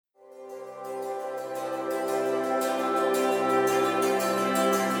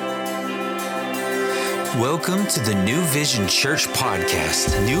Welcome to the New Vision Church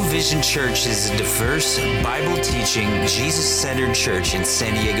podcast. New Vision Church is a diverse, Bible-teaching, Jesus-centered church in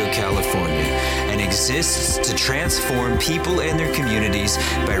San Diego, California, and exists to transform people and their communities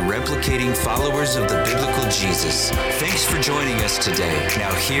by replicating followers of the biblical Jesus. Thanks for joining us today.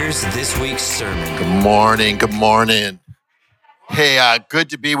 Now here's this week's sermon. Good morning. Good morning. Hey, good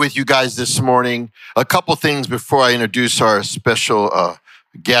to be with you guys this morning. A couple things before I introduce our special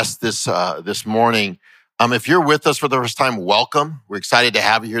guest this morning. If you're with us for the first time, welcome. We're excited to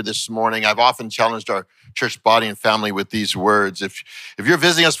have you here this morning. I've often challenged our church body and family with these words. If you're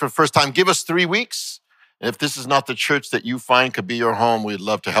visiting us for the first time, give us 3 weeks. And if this is not the church that you find could be your home, we'd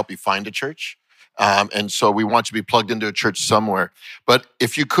love to help you find a church. And so we want you to be plugged into a church somewhere. But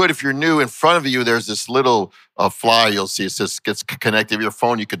if you're new, in front of you, there's this little fly you'll see. It says gets connected to your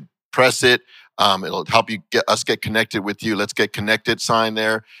phone. You could press it. It'll help you get connected with you. Let's get connected sign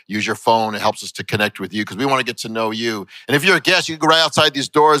there. Use your phone. It helps us to connect with you because we want to get to know you. And if you're a guest, you can go right outside these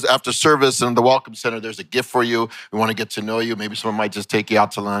doors after service in the Welcome Center. There's a gift for you. We want to get to know you. Maybe someone might just take you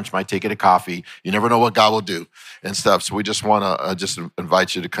out to lunch, might take you to coffee. You never know what God will do and stuff. So we just want to just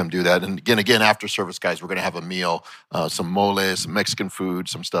invite you to come do that. And again, after service, guys, we're going to have a meal, some mole, some Mexican food,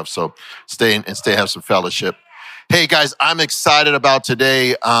 some stuff. So stay, have some fellowship. Hey guys, I'm excited about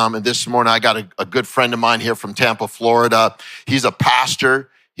today. And this morning I got a good friend of mine here from Tampa, Florida. He's a pastor.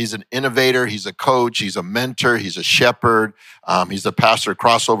 He's an innovator. He's a coach. He's a mentor. He's a shepherd. He's a pastor at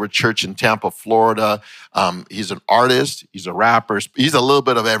Crossover Church in Tampa, Florida. He's an artist. He's a rapper. He's a little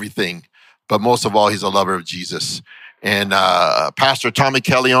bit of everything, but most of all, he's a lover of Jesus. And Pastor Tommy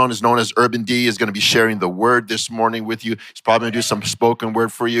Kelleon is known as Urban D, is going to be sharing the word this morning with you. He's probably going to do some spoken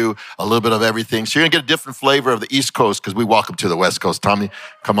word for you, a little bit of everything. So you're going to get a different flavor of the East Coast because we welcome to the West Coast. Tommy,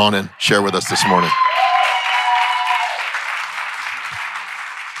 come on and share with us this morning.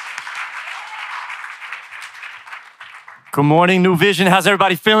 Good morning, New Vision. How's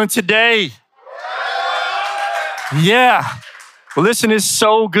everybody feeling today? Yeah. Well, listen, it's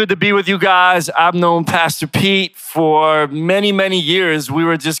so good to be with you guys. I've known Pastor Pete for many, many years. We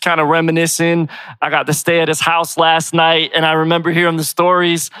were just kind of reminiscing. I got to stay at his house last night, and I remember hearing the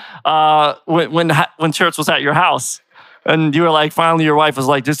stories when church was at your house. And you were like, finally, your wife was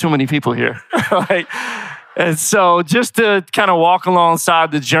like, there's too many people here. And so just to kind of walk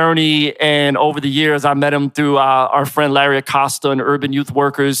alongside the journey, and over the years, I met him through our friend Larry Acosta and Urban Youth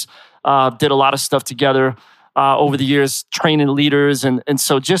Workers, did a lot of stuff together. Over the years, training leaders. And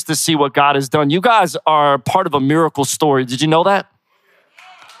so just to see what God has done. You guys are part of a miracle story. Did you know that?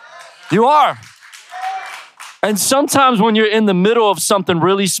 You are. And sometimes when you're in the middle of something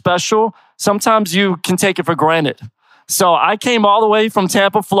really special, sometimes you can take it for granted. So I came all the way from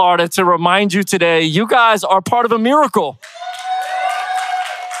Tampa, Florida to remind you today, you guys are part of a miracle.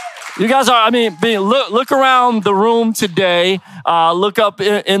 You guys are, look around the room today, look up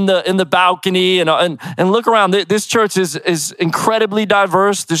in the balcony and look around. This church is incredibly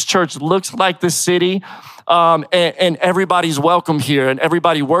diverse. This church looks like the city, and everybody's welcome here, and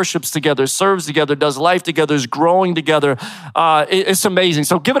everybody worships together, serves together, does life together, is growing together. It's amazing.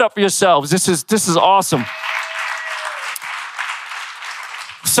 So give it up for yourselves. This is awesome.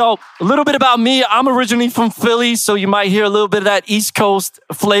 So a little bit about me. I'm originally from Philly, so you might hear a little bit of that East Coast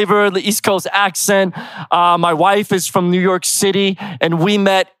flavor, the East Coast accent. My wife is from New York City, and we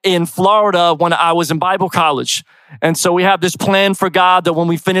met in Florida when I was in Bible college. And so we have this plan for God that when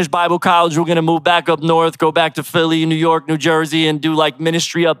we finish Bible college, we're going to move back up north, go back to Philly, New York, New Jersey, and do like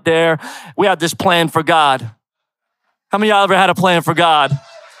ministry up there. We have this plan for God. How many of y'all ever had a plan for God?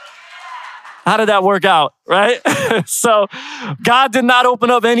 How did that work out, right? So God did not open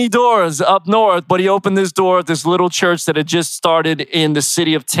up any doors up north, but he opened this door at this little church that had just started in the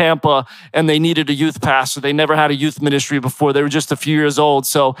city of Tampa, and they needed a youth pastor. They never had a youth ministry before. They were just a few years old.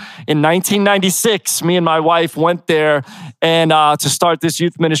 So in 1996, me and my wife went there and to start this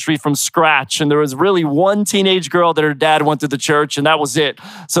youth ministry from scratch. And there was really one teenage girl that her dad went to the church, and that was it.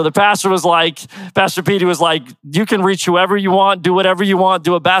 So the pastor Petey was like, you can reach whoever you want, do whatever you want,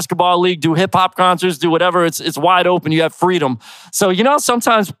 do a basketball league, do hip-hop concerts, do whatever. It's wide open. You have freedom. So,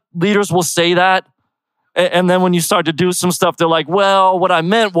 sometimes leaders will say that. And then when you start to do some stuff, they're like, well, what I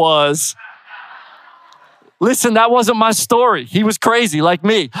meant was, listen, that wasn't my story. He was crazy like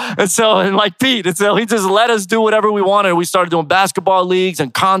me. And like Pete. And so he just let us do whatever we wanted. We started doing basketball leagues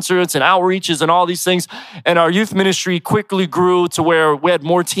and concerts and outreaches and all these things. And our youth ministry quickly grew to where we had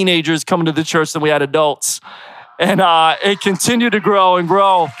more teenagers coming to the church than we had adults. And it continued to grow and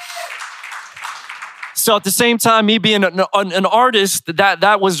grow. So at the same time, me being an artist,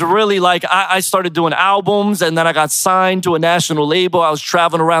 that was really like, I started doing albums, and then I got signed to a national label. I was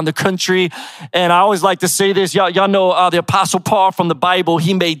traveling around the country. And I always like to say this, y'all know the Apostle Paul from the Bible,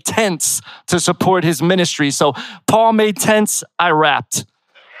 he made tents to support his ministry. So Paul made tents, I rapped.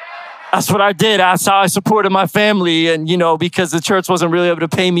 That's what I did. That's how I supported my family. And, because the church wasn't really able to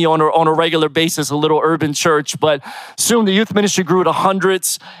pay me on a regular basis, a little urban church. But soon the youth ministry grew to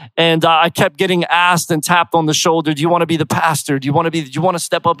hundreds. And I kept getting asked and tapped on the shoulder. Do you want to be the pastor? Do you want to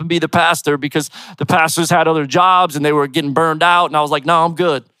step up and be the pastor? Because the pastors had other jobs and they were getting burned out. And I was like, no, I'm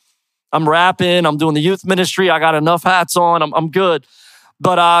good. I'm rapping. I'm doing the youth ministry. I got enough hats on. I'm good.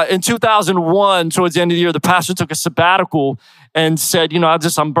 But in 2001, towards the end of the year, the pastor took a sabbatical and said,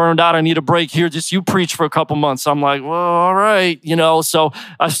 I'm burned out. I need a break here. Just you preach for a couple months. I'm like, well, all right. So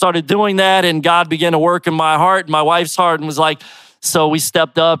I started doing that, and God began to work in my heart, my wife's heart, and was like, so we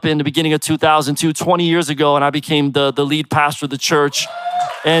stepped up in the beginning of 2002, 20 years ago, and I became the lead pastor of the church.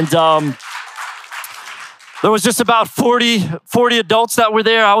 And there was just about 40 adults that were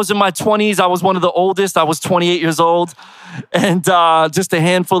there. I was in my 20s. I was one of the oldest. I was 28 years old. And just a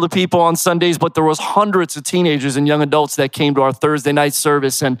handful of people on Sundays, but there was hundreds of teenagers and young adults that came to our Thursday night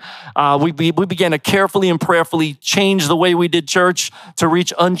service. And we began to carefully and prayerfully change the way we did church to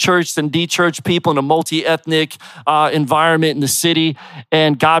reach unchurched and de-churched people in a multi-ethnic environment in the city.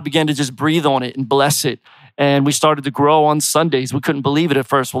 And God began to just breathe on it and bless it. And we started to grow on Sundays. We couldn't believe it at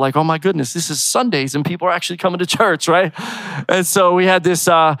first. We're like, oh my goodness, this is Sundays and people are actually coming to church, right? And so we had this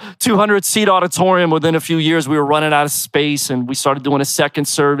 200-seat auditorium. Within a few years, we were running out of space, and we started doing a second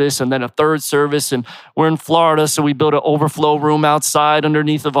service and then a third service. And we're in Florida, so we built an overflow room outside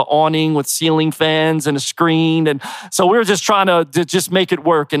underneath of an awning with ceiling fans and a screen. And so we were just trying to just make it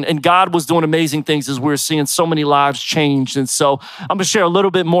work. And God was doing amazing things as we were seeing so many lives changed. And so I'm going to share a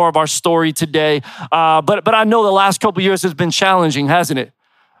little bit more of our story today. But I know the last couple of years has been challenging, hasn't it?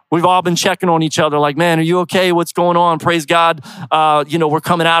 We've all been checking on each other like, man, are you okay? What's going on? Praise God. We're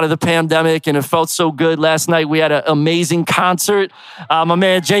coming out of the pandemic, and it felt so good. Last night, we had an amazing concert. My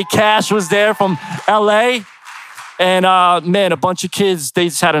man, Jay Cash, was there from LA. And a bunch of kids, they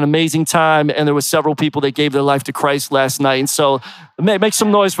just had an amazing time. And there were several people that gave their life to Christ last night. And so make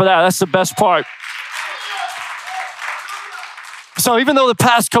some noise for that. That's the best part. So even though the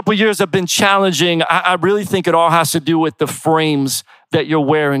past couple of years have been challenging, I really think it all has to do with the frames that you're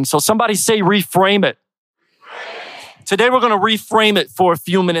wearing. So somebody say, reframe it. Today we're going to reframe it for a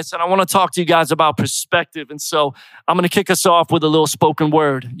few minutes, and I want to talk to you guys about perspective. And so I'm going to kick us off with a little spoken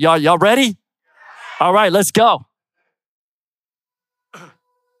word. Y'all ready? All right, let's go.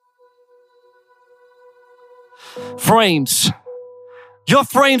 Frames. Your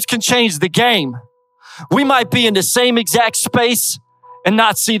frames can change the game. We might be in the same exact space and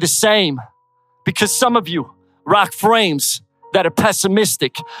not see the same, because some of you rock frames that are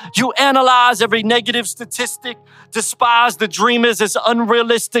pessimistic. You analyze every negative statistic, despise the dreamers as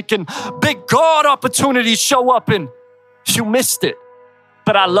unrealistic, and big God opportunities show up and you missed it.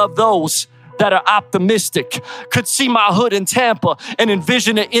 But I love those that are optimistic, could see my hood in Tampa and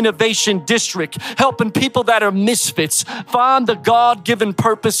envision an innovation district, helping people that are misfits find the God-given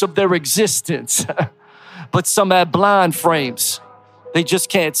purpose of their existence. But some have blind frames. They just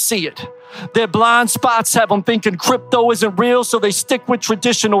can't see it. Their blind spots have them thinking crypto isn't real, so they stick with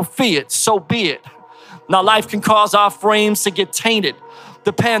traditional fiat. So be it. Now, life can cause our frames to get tainted.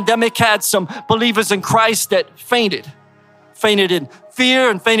 The pandemic had some believers in Christ that fainted in fear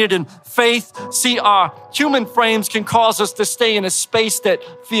and fainted in faith. See, our human frames can cause us to stay in a space that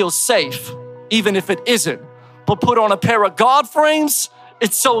feels safe, even if it isn't. But put on a pair of God frames,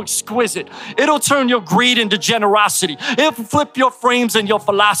 it's so exquisite. It'll turn your greed into generosity. It'll flip your frames and your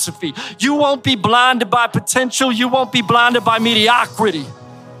philosophy. You won't be blinded by potential. You won't be blinded by mediocrity.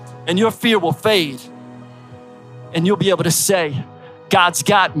 And your fear will fade. And you'll be able to say, God's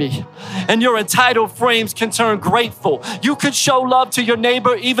got me. And your entitled frames can turn grateful. You could show love to your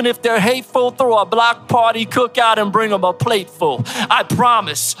neighbor even if they're hateful. Throw a block party, cookout, and bring them a plate full. I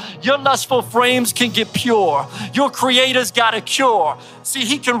promise, your lustful frames can get pure. Your creator's got a cure. See,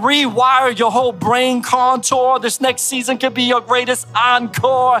 he can rewire your whole brain contour. This next season could be your greatest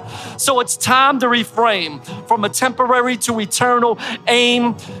encore. So it's time to reframe from a temporary to eternal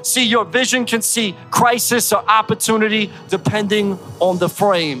aim. See, your vision can see crisis or opportunity depending on the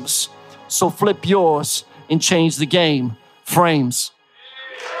frames. So flip yours and change the game. Frames.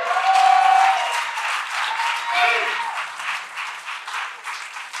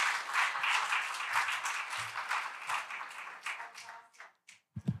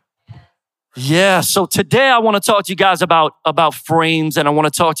 Yeah, so today I want to talk to you guys about frames, and I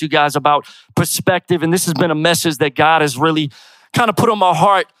want to talk to you guys about perspective. And this has been a message that God has really kind of put on my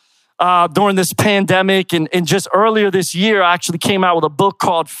heart during this pandemic. And just earlier this year, I actually came out with a book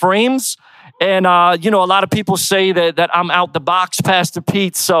called Frames. And, a lot of people say that I'm out the box, Pastor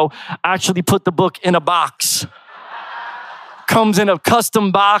Pete. So I actually put the book in a box. Comes in a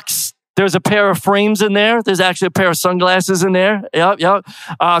custom box. There's a pair of frames in there. There's actually a pair of sunglasses in there. Yep.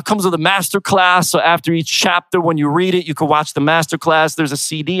 Comes with a master class. So after each chapter, when you read it, you can watch the master class. There's a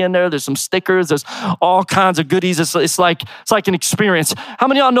CD in there. There's some stickers. There's all kinds of goodies. It's like an experience. How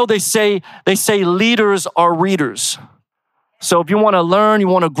many of y'all know they say leaders are readers? So if you want to learn, you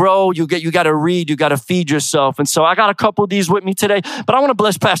want to grow, you got to read, you got to feed yourself. And so I got a couple of these with me today, but I want to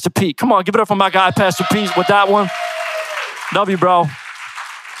bless Pastor Pete. Come on, give it up for my guy, Pastor Pete, with that one. Love you, bro.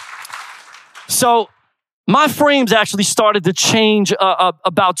 So my frames actually started to change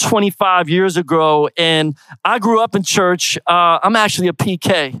about 25 years ago, and I grew up in church. I'm actually a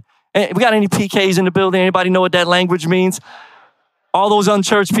PK. We got any PKs in the building? Anybody know what that language means? All those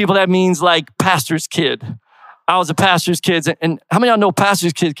unchurched people, that means like pastor's kid. I was a pastor's kid, and how many of y'all know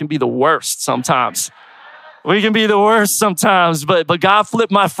pastor's kids can be the worst sometimes? We can be the worst sometimes, but God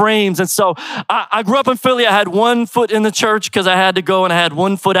flipped my frames. And so I grew up in Philly. I had 1 foot in the church because I had to go, and I had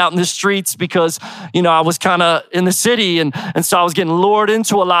 1 foot out in the streets because, I was kind of in the city. And so I was getting lured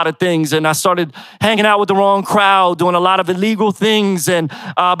into a lot of things, and I started hanging out with the wrong crowd, doing a lot of illegal things.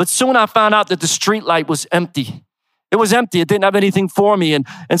 But soon I found out that the street light was empty. It was empty. It didn't have anything for me.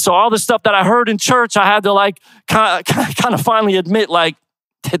 And so all the stuff that I heard in church, I had to kind of finally admit,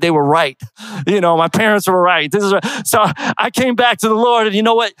 they were right. My parents were right. So I came back to the Lord, and you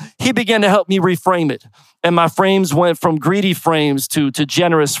know what? He began to help me reframe it. And my frames went from greedy frames to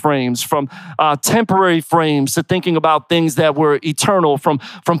generous frames, from temporary frames to thinking about things that were eternal, from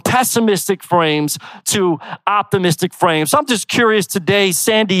pessimistic frames to optimistic frames. So I'm just curious today,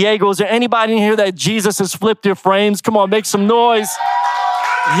 San Diego, is there anybody in here that Jesus has flipped your frames? Come on, make some noise.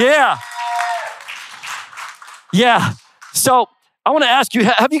 Yeah. So I want to ask you,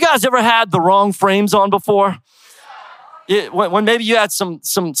 have you guys ever had the wrong frames on before? When maybe you had some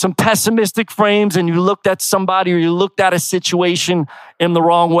pessimistic frames and you looked at somebody or you looked at a situation in the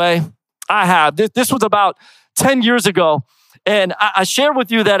wrong way? I have. This was about 10 years ago. And I shared with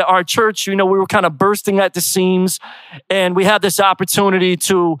you that at our church, we were kind of bursting at the seams, and we had this opportunity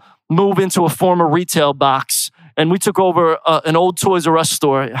to move into a former retail box. And we took over an old Toys R Us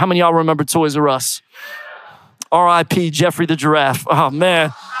store. How many of y'all remember Toys R Us? R.I.P. Jeffrey the Giraffe. Oh,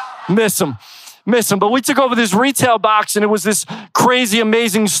 man. Miss him. But we took over this retail box, and it was this crazy,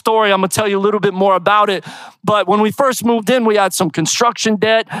 amazing story. I'm going to tell you a little bit more about it. But when we first moved in, we had some construction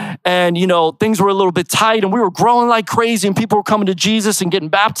debt, and, things were a little bit tight, and we were growing like crazy, and people were coming to Jesus and getting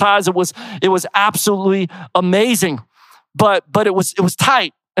baptized. It was absolutely amazing. But it was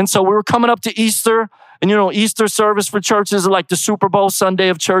tight. And so we were coming up to Easter. And Easter service for churches are like the Super Bowl Sunday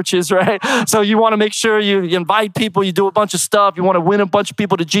of churches, right? So you want to make sure you invite people, you do a bunch of stuff, you want to win a bunch of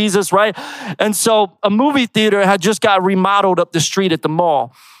people to Jesus, right? And so a movie theater had just got remodeled up the street at the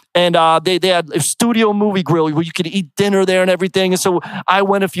mall. And they had a studio movie grill where you could eat dinner there and everything. And so I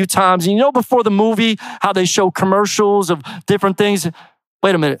went a few times. And before the movie, how they show commercials of different things.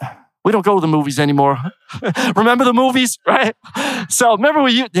 Wait a minute. We don't go to the movies anymore. Remember the movies, right? So remember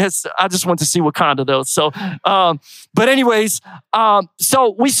I just went to see Wakanda though. So, but anyways,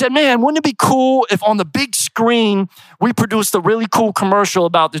 so we said, man, wouldn't it be cool if on the big screen, we produced a really cool commercial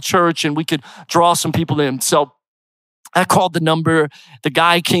about the church and we could draw some people in. So I called the number. The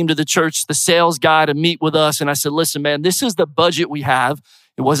guy came to the church, the sales guy, to meet with us. And I said, listen, man, this is the budget we have.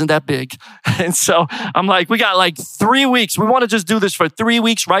 It wasn't that big. And so I'm like, we got 3 weeks. We want to just do this for 3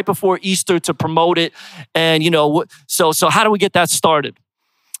 weeks right before Easter to promote it. And, so how do we get that started?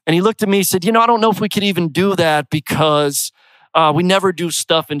 And he looked at me and said, I don't know if we could even do that because we never do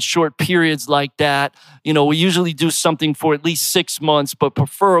stuff in short periods like that. We usually do something for at least 6 months, but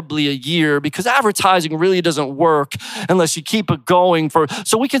preferably a year, because advertising really doesn't work unless you keep it going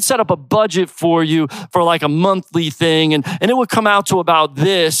so we can set up a budget for you for like a monthly thing. And it would come out to about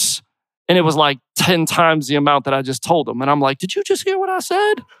this. And it was like 10 times the amount that I just told him. And I'm like, did you just hear what I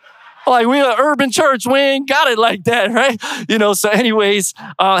said? Like, we're an urban church. We ain't got it like that, right? So anyways,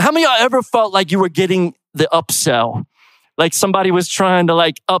 how many of y'all ever felt like you were getting the upsell? Like somebody was trying to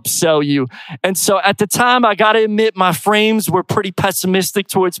upsell you. And so at the time, I got to admit, my frames were pretty pessimistic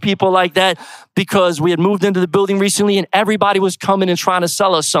towards people like that because we had moved into the building recently and everybody was coming and trying to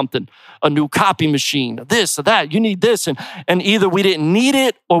sell us something, a new copy machine, this or that, you need this. And either we didn't need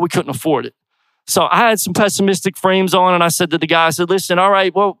it or we couldn't afford it. So I had some pessimistic frames on, and I said to the guy, I said, listen, all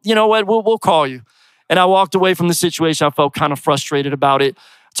right, well, you know what? We'll call you. And I walked away from the situation. I felt kind of frustrated about it.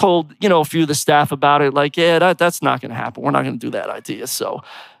 Told, a few of the staff about it, like, yeah, that's not going to happen. We're not going to do that idea. So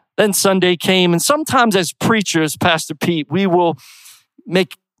then Sunday came, and sometimes as preachers, Pastor Pete, we will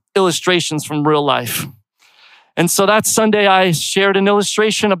make illustrations from real life. And so that Sunday, I shared an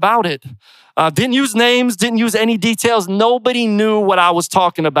illustration about it. Didn't use names, didn't use any details. Nobody knew what I was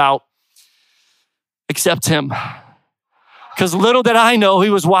talking about except him. Because little did I know he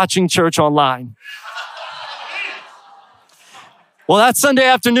was watching church online. Well, that Sunday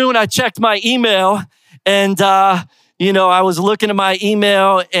afternoon, I checked my email and, I was looking at my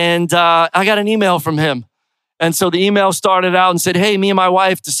email and I got an email from him. And so the email started out and said, hey, me and my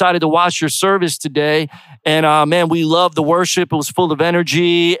wife decided to watch your service today. And man, we loved the worship. It was full of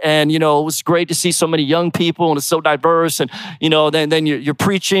energy. And, it was great to see so many young people and it's so diverse. And, then you're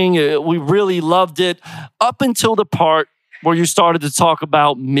preaching. We really loved it up until the part where you started to talk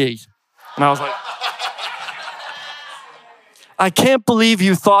about me. And I was like, I can't believe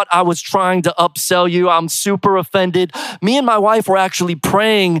you thought I was trying to upsell you. I'm super offended. Me and my wife were actually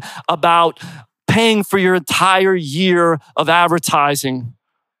praying about paying for your entire year of advertising,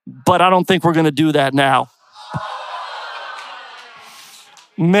 but I don't think we're going to do that now.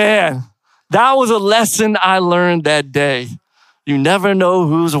 Man, that was a lesson I learned that day. You never know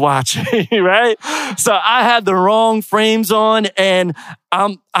who's watching, right? So I had the wrong frames on and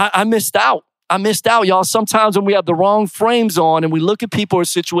I missed out. I missed out, y'all. Sometimes when we have the wrong frames on and we look at people or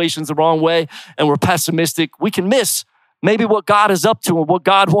situations the wrong way and we're pessimistic, we can miss maybe what God is up to and what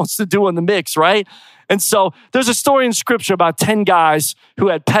God wants to do in the mix, right? And so there's a story in scripture about 10 guys who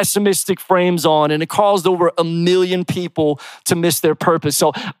had pessimistic frames on, and it caused over 1 million people to miss their purpose.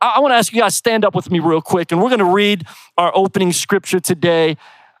 So I want to ask you guys, stand up with me real quick, and we're going to read our opening scripture today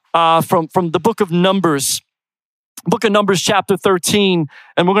from the book of Numbers. Book of Numbers chapter 13,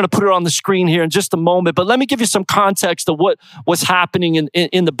 and we're going to put it on the screen here in just a moment. But let me give you some context of what was happening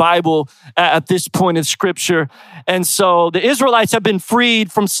in the Bible at this point in scripture. And so the Israelites have been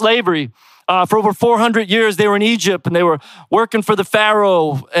freed from slavery. For over 400 years, they were in Egypt and they were working for the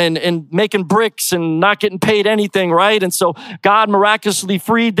Pharaoh and making bricks and not getting paid anything, right? And so God miraculously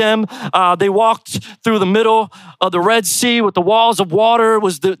freed them. They walked through the middle of the Red Sea with the walls of water. It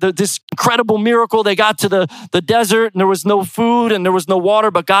was this incredible miracle. They got to the desert and there was no food and there was no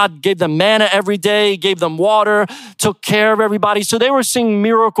water, but God gave them manna every day, gave them water, took care of everybody. So they were seeing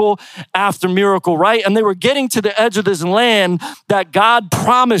miracle after miracle, right? And they were getting to the edge of this land that God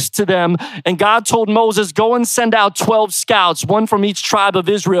promised to them. And God told Moses, go and send out 12 scouts, one from each tribe of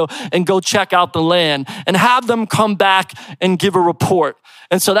Israel, and go check out the land and have them come back and give a report.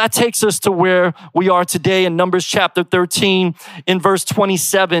 And so that takes us to where we are today in Numbers chapter 13 in verse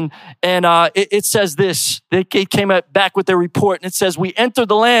 27. And it says this, they came back with their report and it says, we entered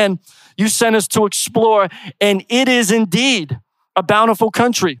the land you sent us to explore, and it is indeed a bountiful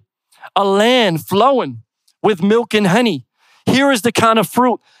country, a land flowing with milk and honey. Here is the kind of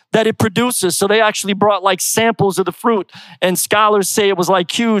fruit that it produces. So they actually brought like samples of the fruit, and scholars say it was like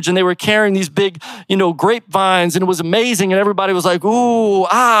huge, and they were carrying these big, grapevines, and it was amazing. And everybody was like, ooh,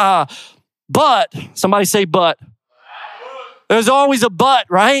 but somebody say, but there's always a but,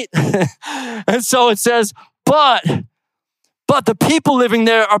 right? And so it says, but the people living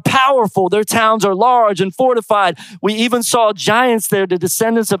there are powerful. Their towns are large and fortified. We even saw giants there, the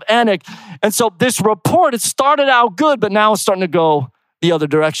descendants of Anak. And so this report, it started out good, but now it's starting to go the other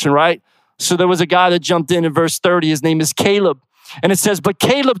direction, right? So there was a guy that jumped in verse 30. His name is Caleb. And it says, but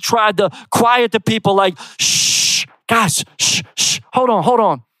Caleb tried to quiet the people like, shh, guys, shh, hold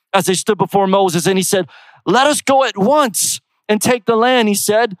on. As they stood before Moses, and he said, let us go at once and take the land. He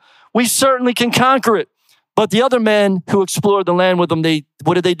said, we certainly can conquer it. But the other men who explored the land with him,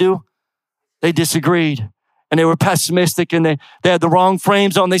 what did they do? They disagreed. And they were pessimistic and they had the wrong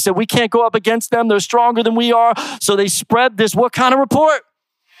frames on. They said, we can't go up against them. They're stronger than we are. So they spread this, what kind of report?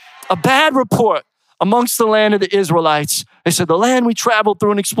 A bad report amongst the land of the Israelites. They said, the land we traveled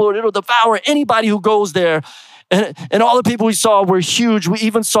through and explored, it'll devour anybody who goes there. And all the people we saw were huge. We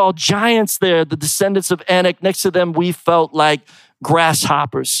even saw giants there, the descendants of Anak. Next to them, we felt like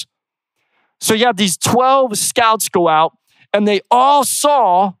grasshoppers. So you have these 12 scouts go out and they all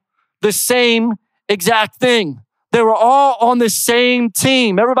saw the same exact thing. They were all on the same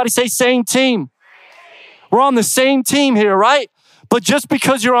team. Everybody say same team. We're on the same team here, right? But just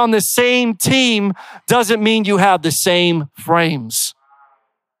because you're on the same team doesn't mean you have the same frames.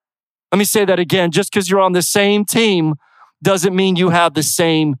 Let me say that again. Just because you're on the same team doesn't mean you have the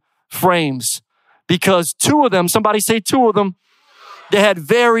same frames. Because two of them, somebody say two of them, They had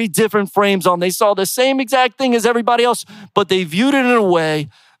very different frames on. They saw the same exact thing as everybody else, but they viewed it in a way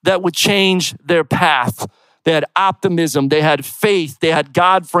that would change their path. They had optimism, they had faith, they had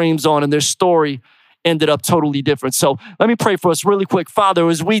God frames on, and their story ended up totally different. So let me pray for us really quick. Father,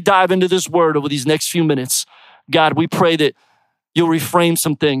 as we dive into this word over these next few minutes, God, we pray that you'll reframe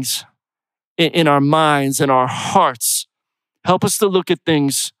some things in our minds and our hearts. Help us to look at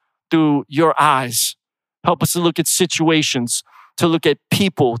things through your eyes. Help us to look at situations, to look at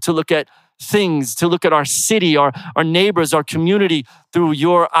people, to look at things, to look at our city, our neighbors, our community through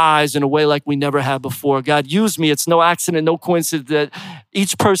your eyes in a way like we never have before. God, use me. It's no accident, no coincidence that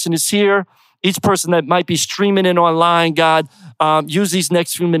each person is here, each person that might be streaming in online. God, use these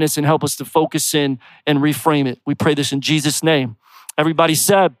next few minutes and help us to focus in and reframe it. We pray this in Jesus' name. Everybody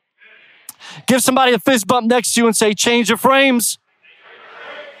said, give somebody a fist bump next to you and say, change your frames.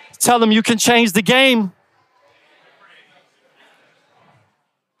 Tell them you can change the game.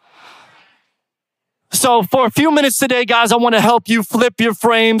 So for a few minutes today, guys, I want to help you flip your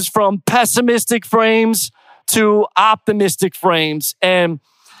frames from pessimistic frames to optimistic frames. And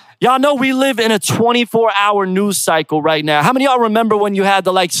y'all know we live in a 24-hour news cycle right now. How many of y'all remember when you had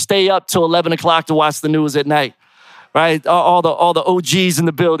to stay up till 11 o'clock to watch the news at night, right? All the OGs in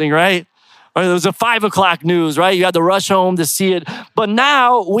the building, right? Or there was a 5 o'clock news, right? You had to rush home to see it. But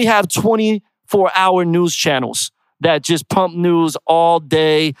now we have 24-hour news channels that just pump news all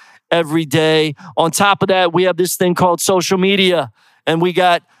day, every day. On top of that, we have this thing called social media, and we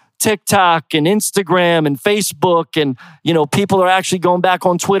got TikTok and Instagram and Facebook, and people are actually going back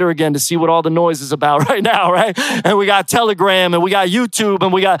on Twitter again to see what all the noise is about right now, right? And we got Telegram, and we got YouTube,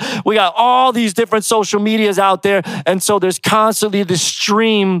 and we got all these different social medias out there. And so there's constantly this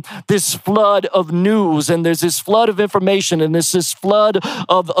stream, this flood of news, and there's this flood of information, and there's this flood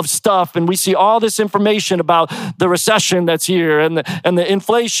of stuff. And we see all this information about the recession that's here, and the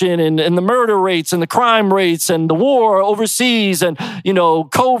inflation, and the murder rates, and the crime rates, and the war overseas, and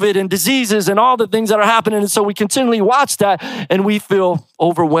COVID and diseases and all the things that are happening. And so we continually watch that, and we feel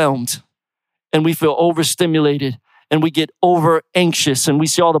overwhelmed, and we feel overstimulated, and we get over anxious, and we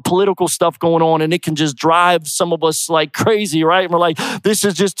see all the political stuff going on, and it can just drive some of us like crazy, right? And we're like, this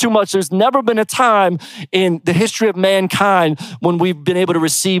is just too much. There's never been a time in the history of mankind when we've been able to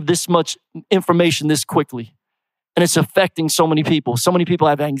receive this much information this quickly. And it's affecting so many people. So many people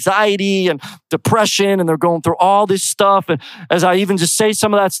have anxiety and depression, and they're going through all this stuff. And as I even just say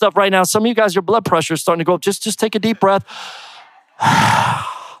some of that stuff right now, some of you guys, your blood pressure is starting to go up. Just take a deep breath.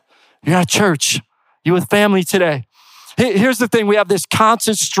 You're at church. You're with family today. Here's the thing. We have this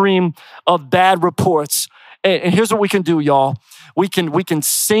constant stream of bad reports. And here's what we can do, y'all. We can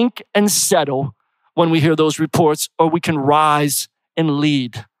sink and settle when we hear those reports, or we can rise and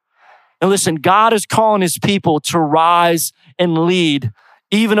lead. And listen, God is calling his people to rise and lead,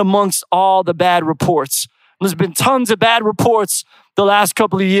 even amongst all the bad reports. There's been tons of bad reports the last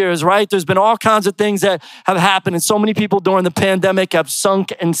couple of years, right? There's been all kinds of things that have happened, and so many people during the pandemic have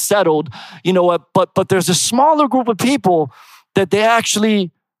sunk and settled. You know what? But there's a smaller group of people that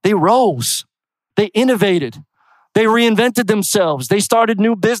they rose. They innovated. They reinvented themselves. They started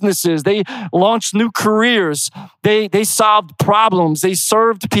new businesses. They launched new careers. They solved problems. They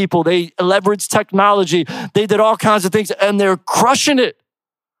served people. They leveraged technology. They did all kinds of things, and they're crushing it.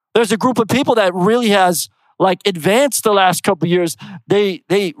 There's a group of people that really has advanced the last couple of years.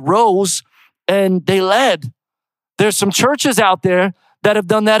 They rose and they led. There's some churches out there that have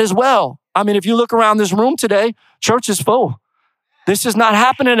done that as well. I mean, if you look around this room today, church is full. This is not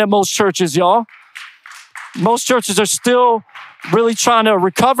happening at most churches, y'all. Most churches are still really trying to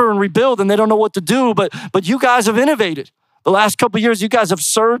recover and rebuild, and they don't know what to do, but you guys have innovated. The last couple of years, you guys have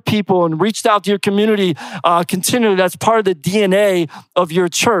served people and reached out to your community continually. That's part of the DNA of your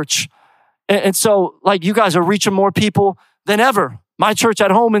church. And so, you guys are reaching more people than ever. My church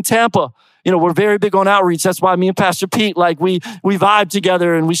at home in Tampa, we're very big on outreach. That's why me and Pastor Pete, we vibe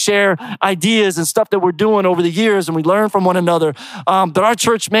together, and we share ideas and stuff that we're doing over the years, and we learn from one another. But our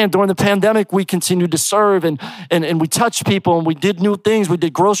church, man, during the pandemic, we continued to serve and we touched people, and we did new things. We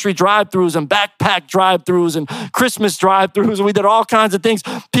did grocery drive-thrus and backpack drive-thrus and Christmas drive-thrus, and we did all kinds of things.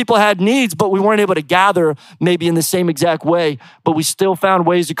 People had needs, but we weren't able to gather maybe in the same exact way, but we still found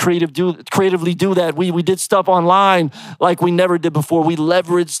ways to creatively do that. We did stuff online like we never did before. We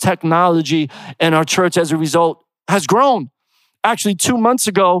leveraged technology, and our church, as a result, has grown. Actually, 2 months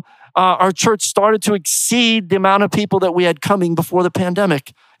ago, our church started to exceed the amount of people that we had coming before the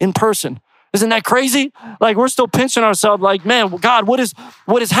pandemic in person. Isn't that crazy? We're still pinching ourselves man, God, what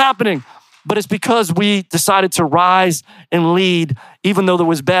is happening? but it's because we decided to rise and lead, even though there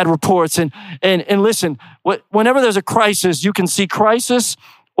was bad reports. And listen, whenever there's a crisis, you can see crisis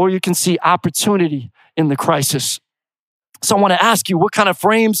or you can see opportunity in the crisis. So I want to ask you, what kind of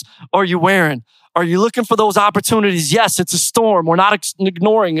frames are you wearing? Are you looking for those opportunities? Yes, it's a storm. We're not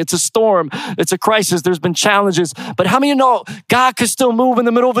ignoring. It's a storm. It's a crisis. There's been challenges. But how many of you know God could still move in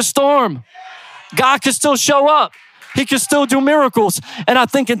the middle of a storm? God could still show up. He can still do miracles. And I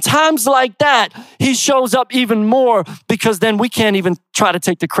think in times like that, he shows up even more, because then we can't even try to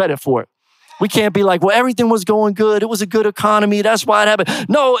take the credit for it. We can't be like, well, everything was going good. It was a good economy. That's why it happened.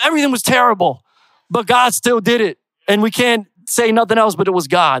 No, everything was terrible, but God still did it. And we can't say nothing else, but it was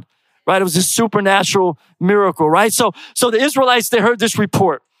God, right? It was a supernatural miracle, right? So the Israelites, they heard this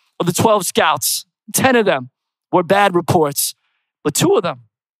report of the 12 scouts. 10 of them were bad reports, but 2 of them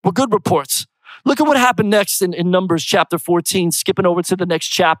were good reports. Look at what happened next in Numbers chapter 14, skipping over to the next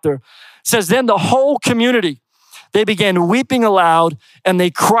chapter. It says, then the whole community, they began weeping aloud and they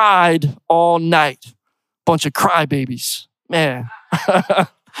cried all night. Bunch of crybabies, man.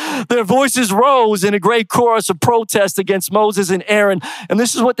 Their voices rose in a great chorus of protest against Moses and Aaron. And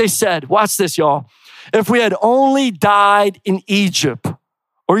this is what they said. Watch this, y'all. If we had only died in Egypt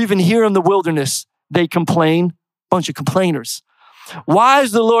or even here in the wilderness, they complain. Bunch of complainers. Why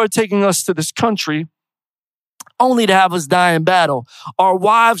is the Lord taking us to this country only to have us die in battle? Our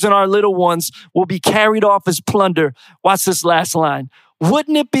wives and our little ones will be carried off as plunder. Watch this last line.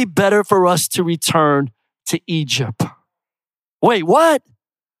 Wouldn't it be better for us to return to Egypt? Wait, what?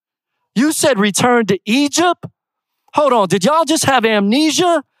 You said return to Egypt? Hold on, did y'all just have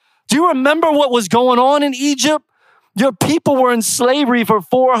amnesia? Do you remember what was going on in Egypt? Your people were in slavery for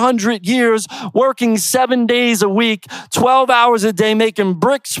 400 years, working 7 days a week, 12 hours a day, making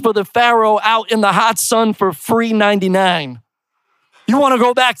bricks for the Pharaoh out in the hot sun for free 99. You want to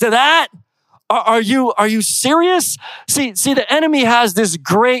go back to that? Are you serious? See, the enemy has this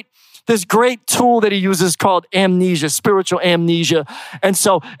great tool that he uses called amnesia, spiritual amnesia. And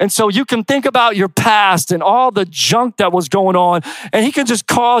so you can think about your past and all the junk that was going on, and he can just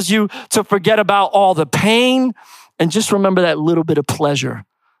cause you to forget about all the pain and just remember that little bit of pleasure,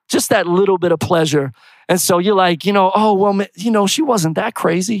 just that little bit of pleasure. And so you're like, oh, well, she wasn't that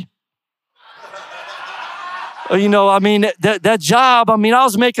crazy. That job, I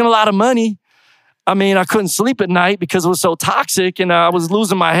was making a lot of money. I couldn't sleep at night because it was so toxic and I was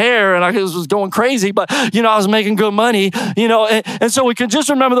losing my hair and I was going crazy, but, I was making good money, and so we can just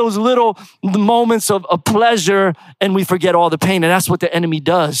remember those little moments of pleasure and we forget all the pain. And that's what the enemy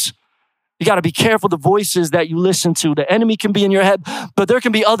does. You got to be careful the voices that you listen to. The enemy can be in your head, but there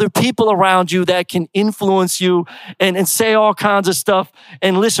can be other people around you that can influence you and say all kinds of stuff.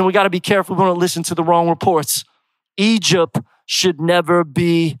 And listen, we got to be careful. We don't listen to the wrong reports. Egypt should never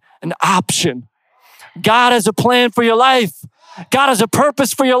be an option. God has a plan for your life. God has a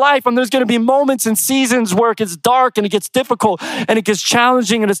purpose for your life. And there's going to be moments and seasons where it gets dark and it gets difficult and it gets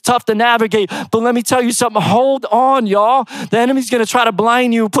challenging and it's tough to navigate. But let me tell you something. Hold on, y'all. The enemy's going to try to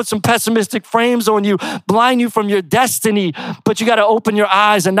blind you, put some pessimistic frames on you, blind you from your destiny. But you got to open your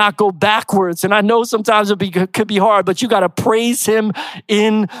eyes and not go backwards. And I know sometimes it could be hard, but you got to praise him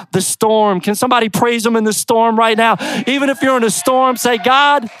in the storm. Can somebody praise him in the storm right now? Even if you're in a storm, say,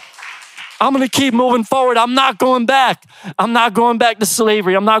 God, I'm going to keep moving forward. I'm not going back. I'm not going back to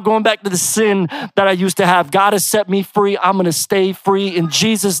slavery. I'm not going back to the sin that I used to have. God has set me free. I'm going to stay free in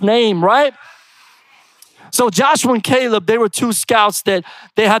Jesus' name, right? So Joshua and Caleb, they were 2 scouts that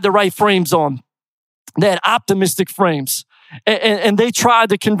they had the right frames on. They had optimistic frames. And they tried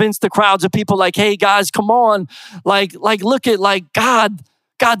to convince the crowds of people like, hey, guys, come on. Like look at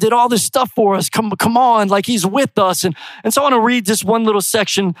God did all this stuff for us. Come on, like he's with us. And so I want to read this one little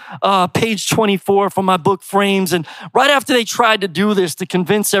section, page 24 from my book, Frames. And right after they tried to do this to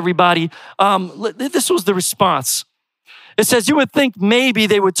convince everybody, this was the response. It says, you would think maybe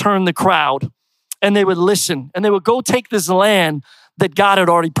they would turn the crowd and they would listen and they would go take this land that God had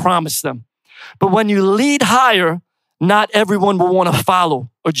already promised them. But when you lead higher, not everyone will want to follow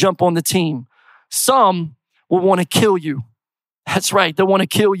or jump on the team. Some will want to kill you. That's right. They want to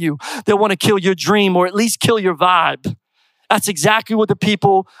kill you. They want to kill your dream or at least kill your vibe. That's exactly what the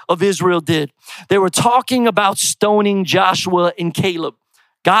people of Israel did. They were talking about stoning Joshua and Caleb.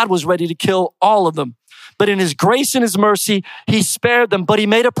 God was ready to kill all of them. But in his grace and his mercy, he spared them. But he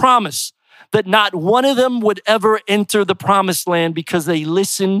made a promise that not one of them would ever enter the promised land because they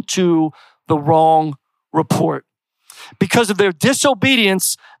listened to the wrong report. Because of their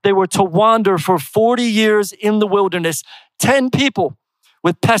disobedience, they were to wander for 40 years in the wilderness. 10 people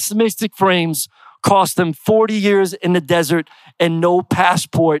with pessimistic frames cost them 40 years in the desert and no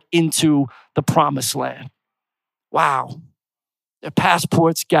passport into the promised land. Wow. Their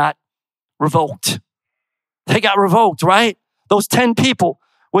passports got revoked. They got revoked, right? Those 10 people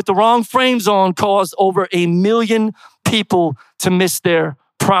with the wrong frames on caused over 1 million people to miss their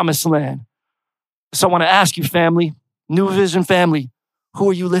promised land. So I want to ask you, family, New Vision family, who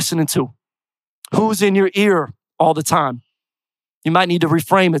are you listening to? Who's in your ear all the time? You might need to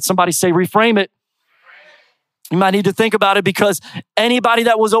reframe it. Somebody say, reframe it. You might need to think about it, because anybody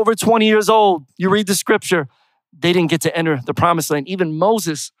that was over 20 years old, you read the scripture, they didn't get to enter the promised land. Even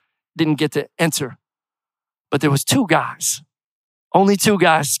Moses didn't get to enter. But there was 2 guys, only 2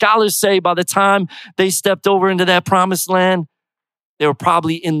 guys. Scholars say by the time they stepped over into that promised land, they were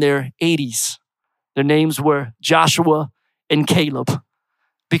probably in their 80s. Their names were Joshua and Caleb,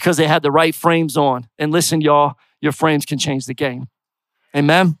 because they had the right frames on. And listen, y'all, your frames can change the game.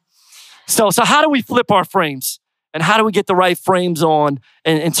 Amen? So how do we flip our frames? And how do we get the right frames on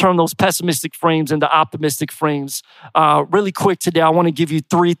and turn those pessimistic frames into optimistic frames? Really quick today, I want to give you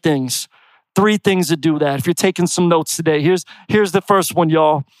 3 things. 3 things to do that. If you're taking some notes today, here's the first one,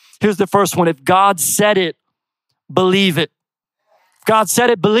 y'all. Here's the first one. If God said it, believe it. If God said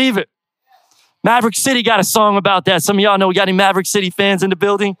it, believe it. Maverick City got a song about that. Some of y'all know we got any Maverick City fans in the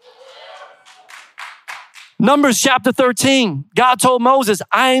building? Numbers chapter 13. God told Moses,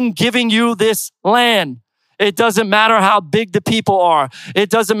 I'm giving you this land. It doesn't matter how big the people are.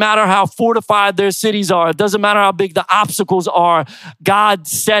 It doesn't matter how fortified their cities are. It doesn't matter how big the obstacles are. God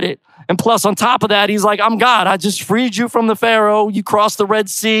said it. And plus, on top of that, he's like, I'm God. I just freed you from the Pharaoh. You crossed the Red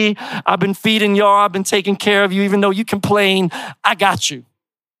Sea. I've been feeding y'all. I've been taking care of you. Even though you complain, I got you.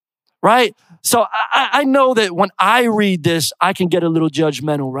 Right? So I know that when I read this, I can get a little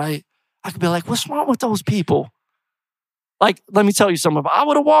judgmental, right? I could be like, what's wrong with those people? Like, let me tell you something. If I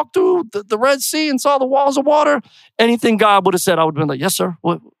would have walked through the Red Sea and saw the walls of water, anything God would have said, I would have been like, yes, sir.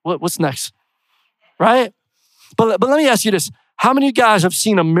 What's next? Right? But let me ask you this. How many of you guys have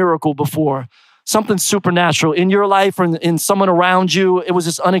seen a miracle before? Something supernatural in your life or in someone around you. It was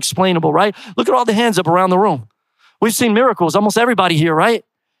just unexplainable, right? Look at all the hands up around the room. We've seen miracles, almost everybody here, right?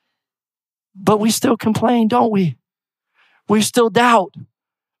 But we still complain, don't we? We still doubt.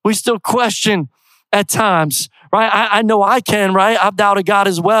 We still question at times, right? I know I can, right? I've doubted God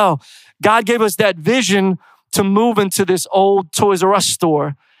as well. God gave us that vision to move into this old Toys R Us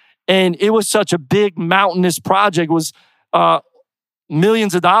store. And it was such a big mountainous project. It was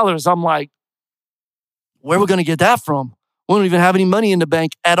millions of dollars. I'm like, where are we going to get that from? We don't even have any money in the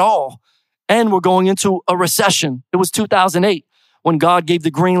bank at all. And we're going into a recession. It was 2008 when God gave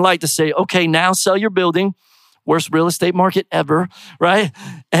the green light to say, okay, now sell your building. Worst real estate market ever, right?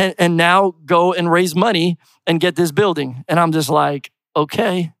 And now go and raise money and get this building. And I'm just like,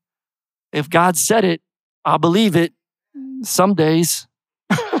 okay, if God said it, I'll believe it. Some days,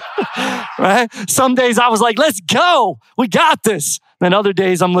 right? Some days I was like, let's go. We got this. Then other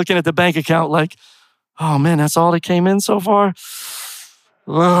days I'm looking at the bank account like, oh man, that's all that came in so far?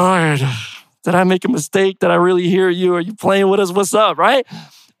 Lord, did I make a mistake? Did I really hear you? Are you playing with us? What's up, right?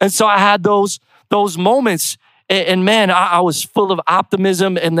 And so I had those moments. And man, I was full of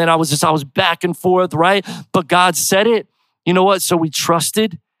optimism. And then I was back and forth, right? But God said it. You know what? So we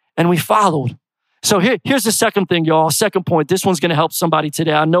trusted and we followed. So here's the second thing, y'all. Second point. This one's going to help somebody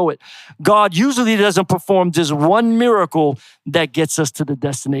today. I know it. God usually doesn't perform just one miracle that gets us to the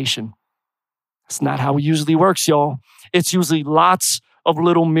destination. That's not how it usually works, y'all. It's usually lots of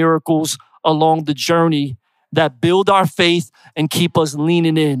little miracles along the journey that build our faith and keep us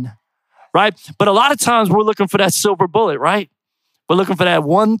leaning in, right? But a lot of times we're looking for that silver bullet, right? We're looking for that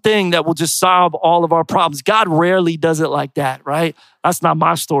one thing that will just solve all of our problems. God rarely does it like that, right? That's not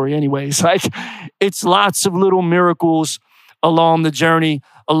my story anyways. Like, it's lots of little miracles along the journey,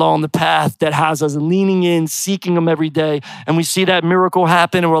 along the path that has us leaning in, seeking Him every day. And we see that miracle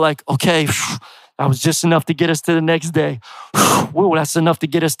happen and we're like, okay, that was just enough to get us to the next day. Whoa, that's enough to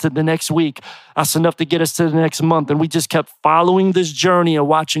get us to the next week. That's enough to get us to the next month. And we just kept following this journey and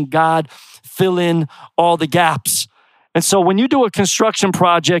watching God fill in all the gaps. And so when you do a construction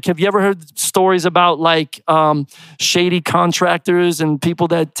project, have you ever heard stories about like shady contractors and people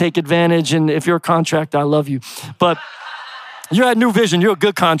that take advantage? And if you're a contractor, I love you. But you're at New Vision. You're a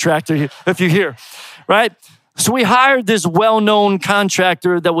good contractor if you're here, right? So we hired this well-known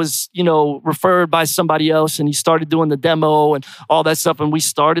contractor that was, referred by somebody else, and he started doing the demo and all that stuff. And we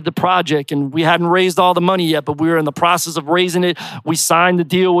started the project, and we hadn't raised all the money yet, but we were in the process of raising it. We signed the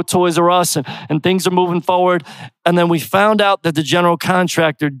deal with Toys R Us, and things are moving forward. And then we found out that the general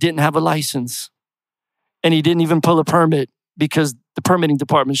contractor didn't have a license, and he didn't even pull a permit. because the permitting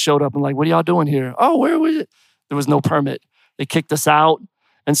department showed up and like, what are y'all doing here? Oh, where was it? There was no permit. They kicked us out.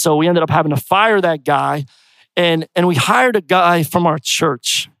 And so we ended up having to fire that guy. And we hired a guy from our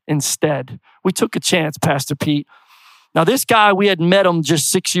church instead. We took a chance, Pastor Pete. Now, this guy, we had met him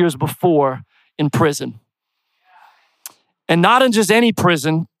just 6 years before in prison. And not in just any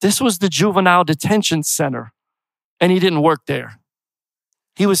prison. This was the juvenile detention center. And he didn't work there.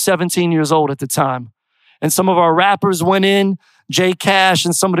 He was 17 years old at the time. And some of our rappers went in, Jay Cash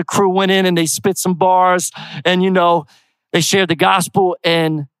and some of the crew went in and they spit some bars. And, they shared the gospel.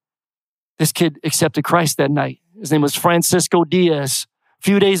 And this kid accepted Christ that night. His name was Francisco Diaz. A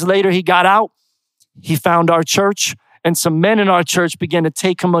few days later, he got out. He found our church. And some men in our church began to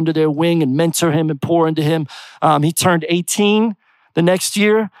take him under their wing and mentor him and pour into him. He turned 18 the next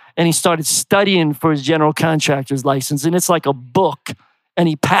year, and he started studying for his general contractor's license. And it's like a book, and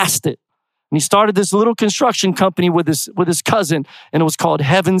he passed it. And he started this little construction company with his cousin, and it was called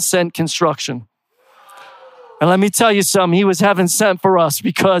Heaven Sent Construction. And let me tell you something, he was heaven sent for us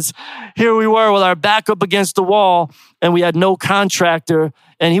because here we were with our back up against the wall, and we had no contractor,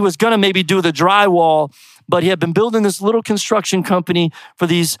 and he was gonna maybe do the drywall, but he had been building this little construction company for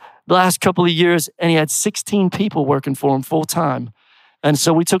the last couple of years, and he had 16 people working for him full time. And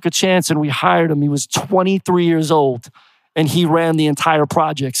so we took a chance and we hired him. He was 23 years old, and he ran the entire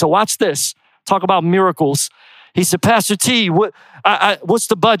project. So watch this. Talk about miracles. He said, Pastor T, what's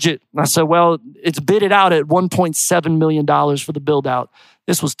the budget? And I said, well, it's bidded out at $1.7 million for the build out.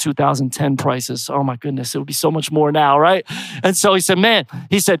 This was 2010 prices. Oh my goodness, it would be so much more now, right? And so he said,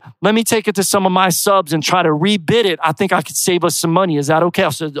 let me take it to some of my subs and try to rebid it. I think I could save us some money. Is that okay? I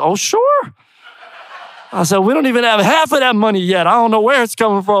said, oh, sure. I said, we don't even have half of that money yet. I don't know where it's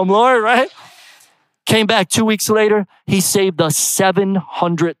coming from, Lord, right? Came back 2 weeks later. He saved us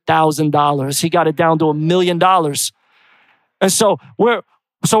 $700,000. He got it down to $1 million. And so we're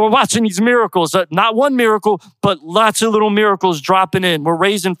watching these miracles. Not one miracle, but lots of little miracles dropping in. We're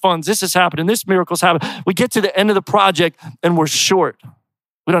raising funds. This is happening. This miracle's happening. We get to the end of the project and we're short.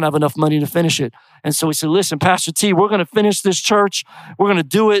 We don't have enough money to finish it. And so we said, listen, Pastor T, we're going to finish this church. We're going to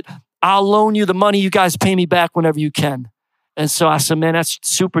do it. I'll loan you the money. You guys pay me back whenever you can. And so I said, man, that's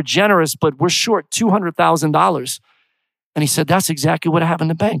super generous, but we're short $200,000. And he said, that's exactly what I have in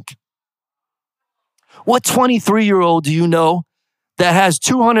the bank. What 23-year-old do you know that has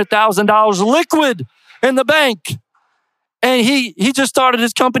 $200,000 liquid in the bank? And he just started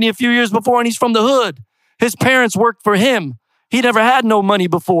his company a few years before, and he's from the hood. His parents worked for him. He never had no money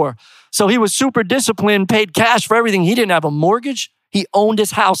before. So he was super disciplined, paid cash for everything. He didn't have a mortgage. He owned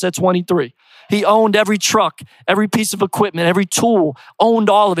his house at 23. He owned every truck, every piece of equipment, every tool, owned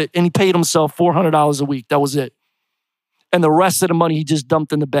all of it. And he paid himself $400 a week. That was it. And the rest of the money he just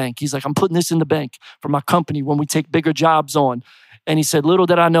dumped in the bank. He's like, I'm putting this in the bank for my company when we take bigger jobs on. And he said, little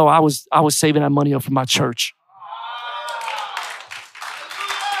did I know I was saving that money up for my church.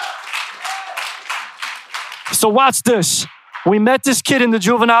 So watch this. We met this kid in the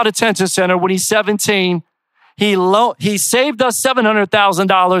juvenile detention center when he's 17. He saved us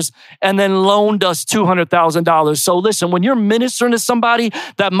 $700,000 and then loaned us $200,000. So listen, when you're ministering to somebody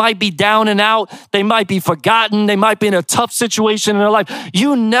that might be down and out, they might be forgotten, they might be in a tough situation in their life,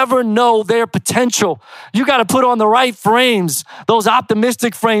 you never know their potential. You got to put on the right frames, those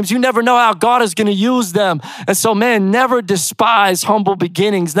optimistic frames. You never know how God is going to use them. And so, man, never despise humble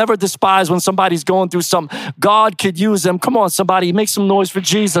beginnings. Never despise when somebody's going through something. God could use them. Come on, somebody, make some noise for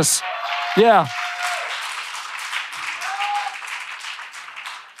Jesus. Yeah.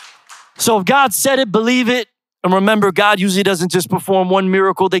 So if God said it, believe it. And remember, God usually doesn't just perform one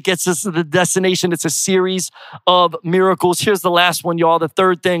miracle that gets us to the destination. It's a series of miracles. Here's the last one, y'all. The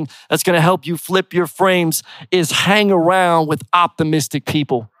third thing that's going to help you flip your frames is hang around with optimistic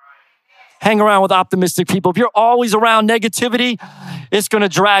people. Hang around with optimistic people. If you're always around negativity, it's going to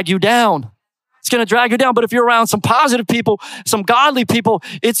drag you down. It's going to drag you down. But if you're around some positive people, some godly people,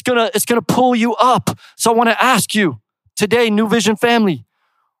 it's going to pull you up. So I want to ask you today, New Vision family,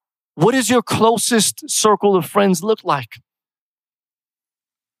 what does your closest circle of friends look like?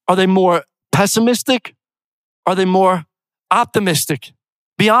 Are they more pessimistic? Are they more optimistic?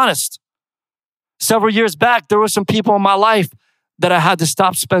 Be honest. Several years back, there were some people in my life that I had to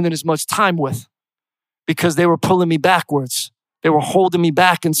stop spending as much time with because they were pulling me backwards. They were holding me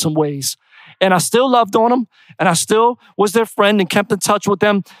back in some ways. And I still loved on them, and I still was their friend and kept in touch with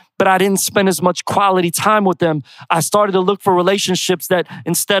them, but I didn't spend as much quality time with them. I started to look for relationships that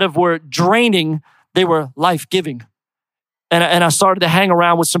instead of were draining, they were life-giving. And I started to hang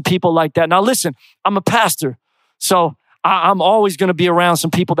around with some people like that. Now listen, I'm a pastor, so I'm always going to be around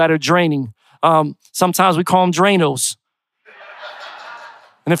some people that are draining. Sometimes we call them drainos.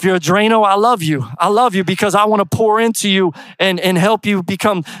 And if you're a Drano, I love you. I love you because I want to pour into you and help you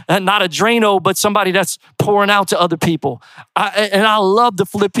become not a Drano, but somebody that's pouring out to other people. I love to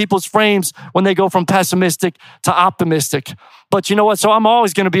flip people's frames when they go from pessimistic to optimistic. But you know what? So I'm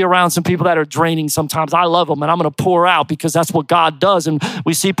always going to be around some people that are draining sometimes. I love them and I'm going to pour out because that's what God does. And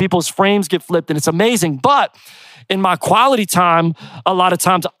we see people's frames get flipped and it's amazing. But in my quality time, a lot of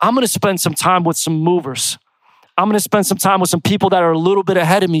times I'm going to spend some time with some movers. I'm going to spend some time with some people that are a little bit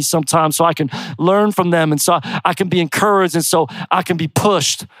ahead of me sometimes so I can learn from them and so I can be encouraged and so I can be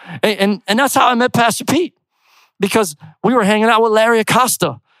pushed. And that's how I met Pastor Pete, because we were hanging out with Larry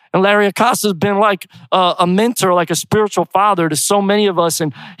Acosta. And Larry Acosta has been like a mentor, like a spiritual father to so many of us.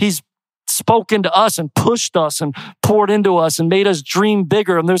 And he's spoken to us and pushed us and poured into us and made us dream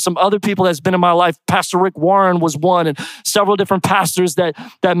bigger. And there's some other people that's been in my life. Pastor Rick Warren was one, and several different pastors that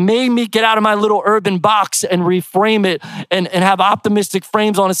made me get out of my little urban box and reframe it and have optimistic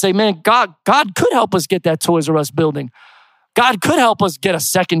frames on and say, man, God could help us get that Toys R Us building. God could help us get a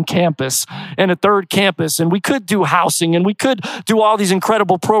second campus and a third campus, and we could do housing, and we could do all these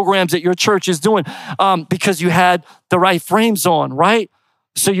incredible programs that your church is doing because you had the right frames on, right?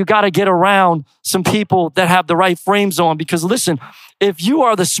 So you got to get around some people that have the right frames on, because listen, if you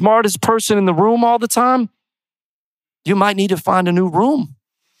are the smartest person in the room all the time, you might need to find a new room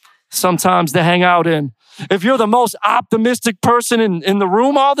sometimes to hang out in. If you're the most optimistic person in the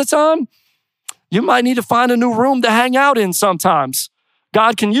room all the time, you might need to find a new room to hang out in sometimes.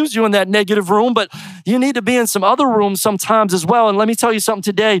 God can use you in that negative room, but you need to be in some other rooms sometimes as well. And let me tell you something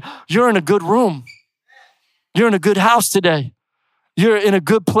today, you're in a good room. You're in a good house today. You're in a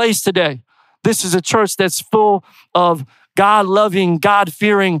good place today. This is a church that's full of God-loving,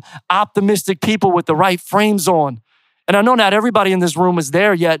 God-fearing, optimistic people with the right frames on. And I know not everybody in this room is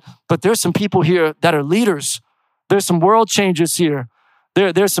there yet, but there's some people here that are leaders. There's some world changers here.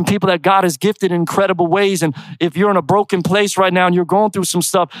 There's some people that God has gifted in incredible ways. And if you're in a broken place right now and you're going through some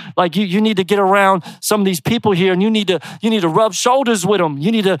stuff, like you need to get around some of these people here, and you need to rub shoulders with them.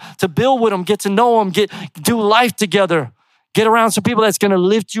 You need to build with them, get to know them, do life together. Get around some people that's going to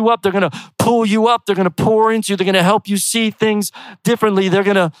lift you up. They're going to pull you up. They're going to pour into you. They're going to help you see things differently. They're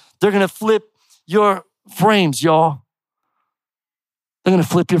going to flip your frames, y'all. They're going to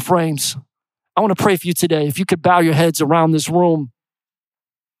flip your frames. I want to pray for you today. If you could bow your heads around this room.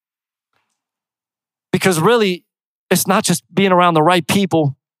 Because really, it's not just being around the right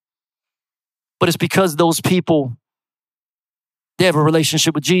people, but it's because those people, they have a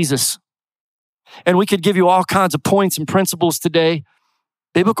relationship with Jesus. And we could give you all kinds of points and principles today,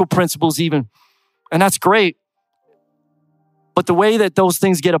 biblical principles even, and that's great. But the way that those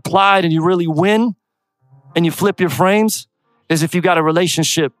things get applied and you really win and you flip your frames is if you got a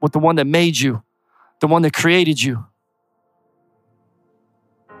relationship with the one that made you, the one that created you.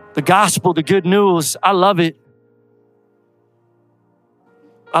 The gospel, the good news, I love it.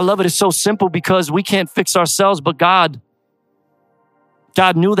 I love it. It's so simple because we can't fix ourselves, but God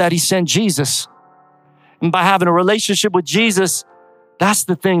knew that. He sent Jesus. And by having a relationship with Jesus, that's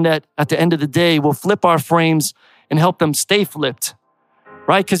the thing that at the end of the day will flip our frames and help them stay flipped,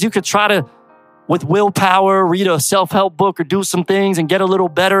 right? Because you could try to, with willpower, read a self-help book or do some things and get a little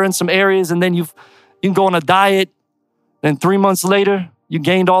better in some areas, and then you can go on a diet, then 3 months later, you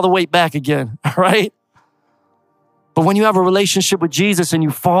gained all the weight back again, right? But when you have a relationship with Jesus and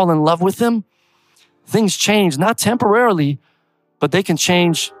you fall in love with him, things change, not temporarily, but they can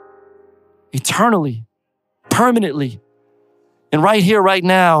change eternally, permanently. And right here, right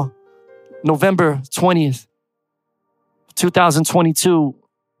now, November 20th, 2022,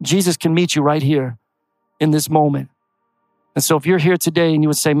 Jesus can meet you right here in this moment. And so if you're here today and you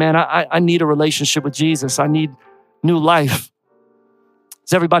would say, man, I need a relationship with Jesus. I need new life.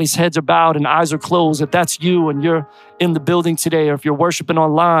 As everybody's heads are bowed and eyes are closed, if that's you and you're in the building today, or if you're worshiping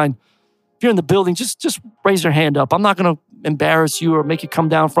online, if you're in the building, just raise your hand up. I'm not going to embarrass you or make you come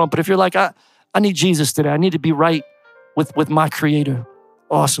down front, but if you're like, I need Jesus today. I need to be right with my Creator.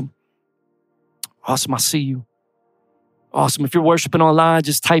 Awesome. Awesome. I see you. Awesome. If you're worshiping online,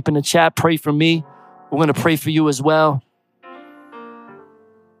 just type in the chat, pray for me. We're going to pray for you as well.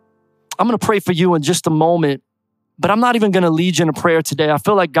 I'm going to pray for you in just a moment, but I'm not even going to lead you in a prayer today. I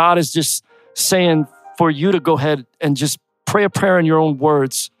feel like God is just saying for you to go ahead and just pray a prayer in your own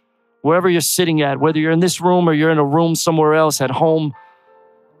words, wherever you're sitting at, whether you're in this room or you're in a room somewhere else at home.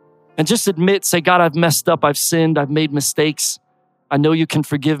 And just admit, say, God, I've messed up. I've sinned. I've made mistakes. I know you can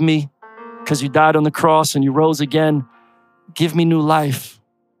forgive me because you died on the cross and you rose again. Give me new life.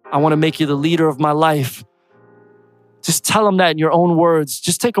 I want to make you the leader of my life. Just tell him that in your own words.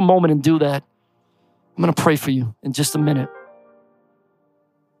 Just take a moment and do that. I'm going to pray for you in just a minute.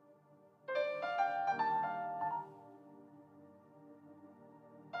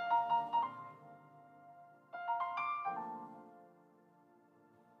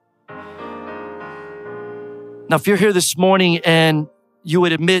 Now, if you're here this morning and you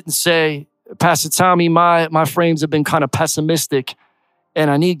would admit and say, Pastor Tommy, my frames have been kind of pessimistic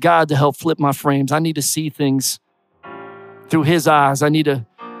and I need God to help flip my frames. I need to see things through his eyes. I need to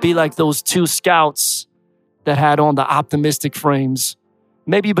be like those 2 scouts that had on the optimistic frames.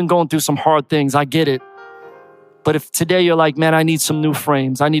 Maybe you've been going through some hard things. I get it. But if today you're like, man, I need some new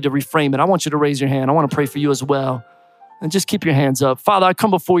frames. I need to reframe it. I want you to raise your hand. I want to pray for you as well. And just keep your hands up. Father, I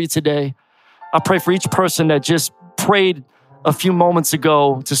come before you today. I pray for each person that just prayed a few moments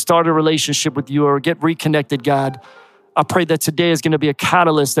ago to start a relationship with you or get reconnected, God. I pray that today is going to be a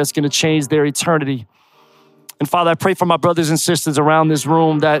catalyst that's going to change their eternity. And Father, I pray for my brothers and sisters around this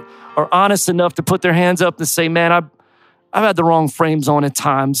room that are honest enough to put their hands up and say, man, I've had the wrong frames on at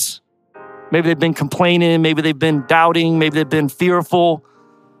times. Maybe they've been complaining. Maybe they've been doubting. Maybe they've been fearful.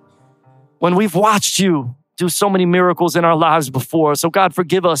 When we've watched you do so many miracles in our lives before. So God,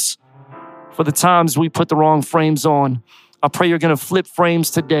 forgive us for the times we put the wrong frames on. I pray you're going to flip frames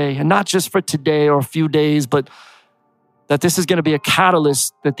today, and not just for today or a few days, but that this is going to be a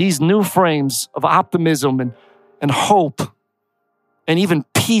catalyst, that these new frames of optimism and hope and even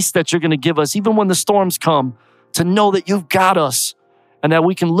peace that you're going to give us, even when the storms come, to know that you've got us and that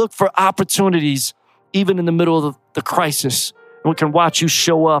we can look for opportunities even in the middle of the crisis. And we can watch you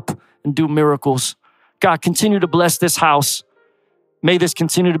show up and do miracles. God, continue to bless this house. May this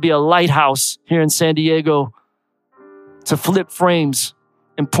continue to be a lighthouse here in San Diego to flip frames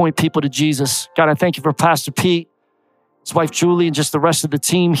and point people to Jesus. God, I thank you for Pastor Pete, his wife Julie, and just the rest of the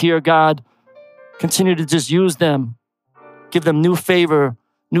team here, God. Continue to just use them. Give them new favor,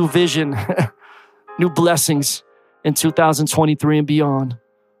 new vision, new blessings in 2023 and beyond.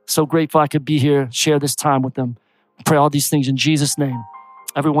 So grateful I could be here, share this time with them. I pray all these things in Jesus' name.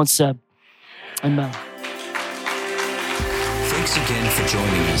 Everyone said, amen. Thanks again for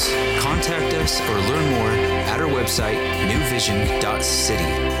joining us. Contact us or learn more at our website,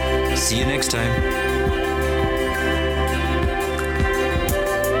 newvision.city. See you next time.